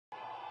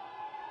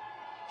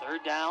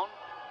Third down,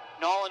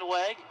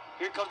 Nollenweg,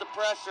 here comes the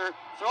pressure,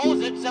 throws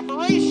it,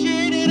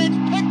 separation, and it's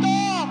picked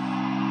off!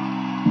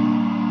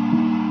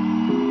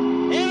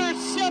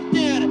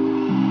 Intercepted!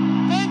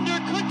 Bender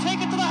could take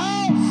it to the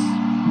house!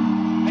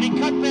 And he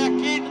cut back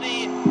into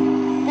the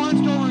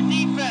Barnstormer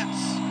defense.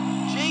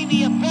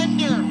 Jamie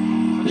Bender,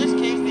 for this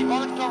case, the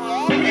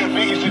Barnstormer offense. Me and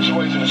Biggie's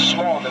situation is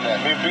smaller than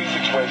that. Me and Biggie's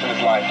situation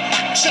is like...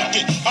 Check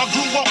it, I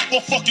grew up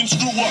or fucking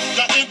screw up.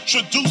 Got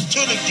introduced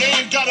to the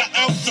game, got an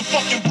ounce and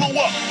fucking blew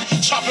up.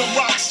 Chopping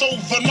rocks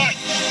overnight.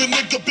 The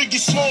nigga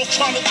Biggie Small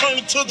trying to turn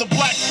into the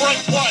Black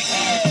Frank White.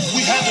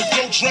 We had to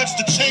grow dreads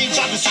to change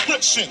our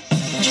description.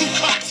 2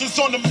 cops is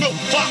on the milk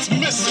box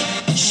missing.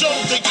 Show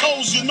they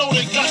toes, you know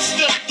they got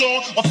stepped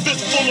on. A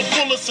fist full of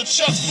bullets, a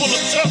chest full of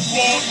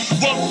Teflon.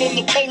 Run from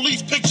the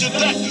police, picture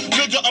that.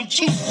 Nigga, I'm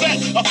too fat.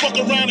 I fuck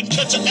around and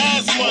catch an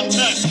asthma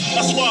attack.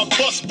 That's why I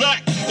bust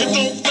back, it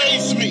don't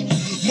faze me.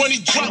 When he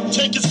drop,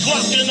 take his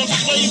Glock and I'm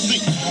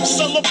Swayze.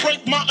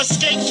 Celebrate my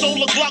escape,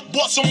 solar Glock,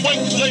 bought some weight.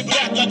 Play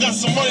back, I got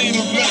some money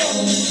to make.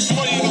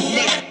 Money to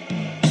make.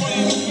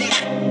 Money to make.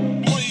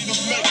 Money to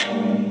make.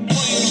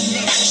 Money to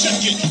make.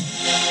 Check it.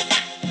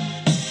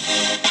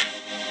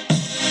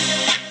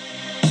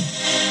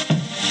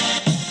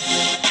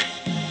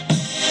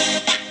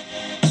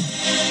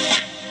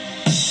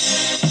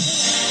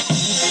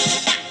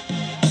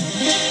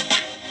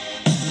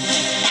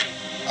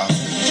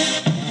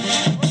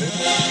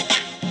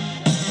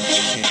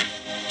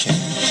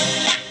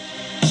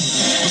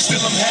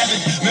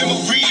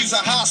 Memories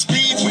of high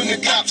speeds when the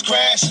cops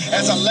crash.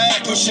 As I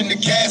laugh, pushing the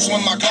gas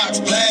when my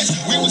clocks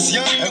blast. We was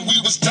young and we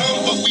was dumb,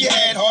 but we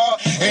had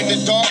heart. In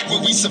the dark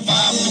where we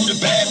survived through the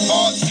bad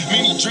parts.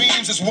 Many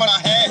dreams is what I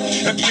had,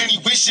 and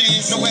plenty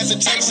wishes. No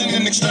hesitation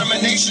and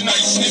extermination of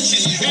these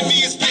snitches.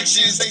 Envious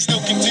bitches, they still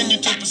continue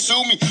to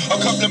pursue me. A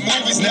couple of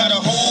movies, now the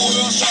whole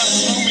world's trying to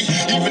sue me.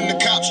 Even the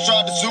cops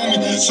tried to zoom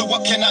me. So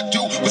what can I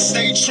do but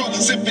stay true?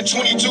 Sipping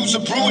 22s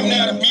of brewing,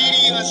 now the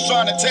media is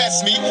trying to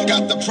test me.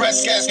 Got the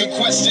press asking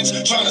questions,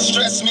 trying to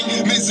stress me.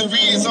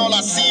 Misery is all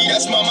I see,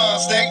 that's my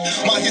mind state.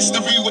 My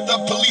history with the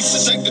police to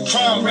shake the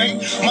crime rate.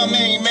 My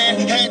main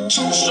man had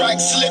 2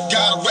 strikes, slip,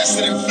 got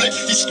arrested and flipped.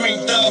 He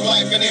screamed thug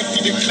life and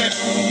emptied the clip.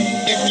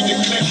 Emptied the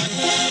clip.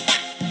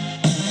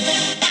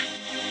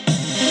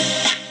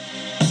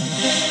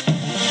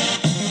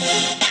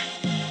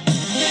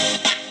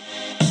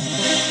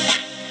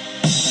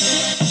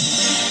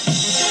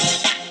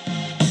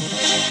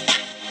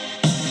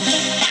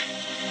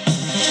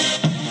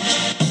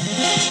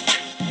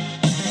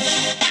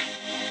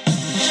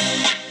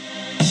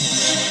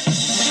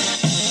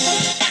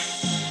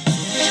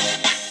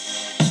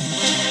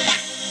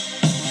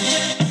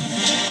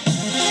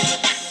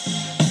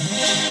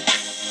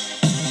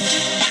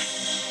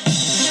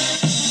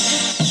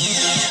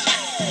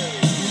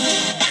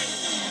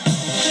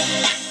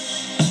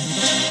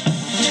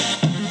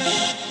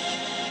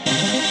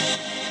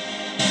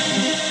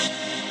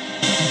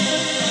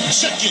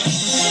 Check it.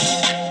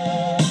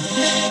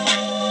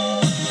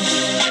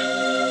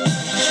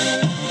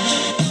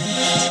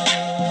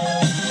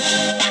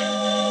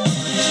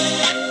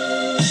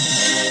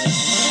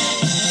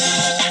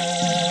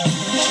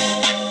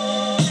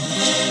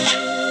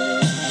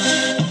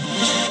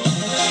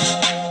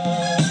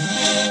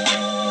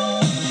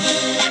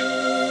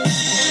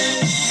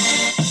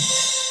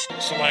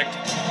 Select.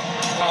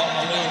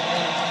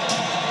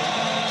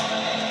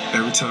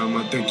 Every time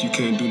I think you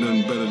can't do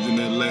nothing better than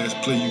that last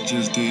play you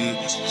just did.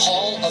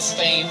 Hall of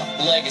Fame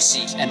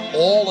legacy, and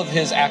all of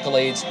his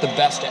accolades, the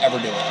best to ever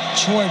do it.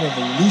 Troy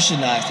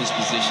revolutionized this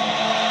position.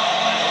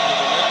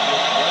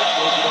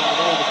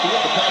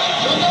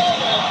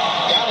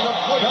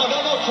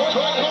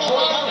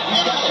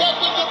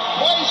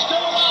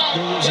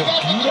 There was a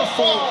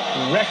beautiful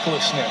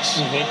recklessness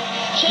in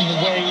the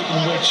way in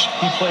which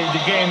he played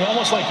the game.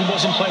 Almost like he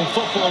wasn't playing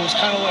football. It was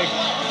kind of like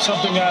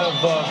something out of,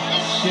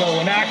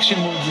 an action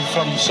movie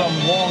from some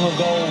long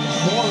ago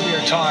warrior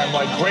time,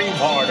 like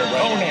Braveheart or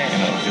Conan.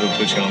 He'll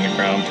put you on the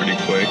ground pretty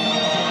quick.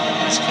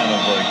 It's kind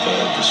of like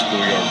the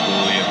schoolyard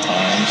bully at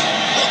times.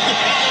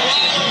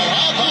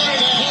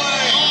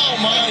 Oh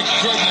my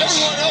goodness.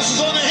 Everyone else is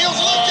on the heels.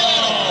 Look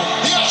at him.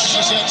 Yes,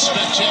 that's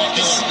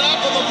spectacular.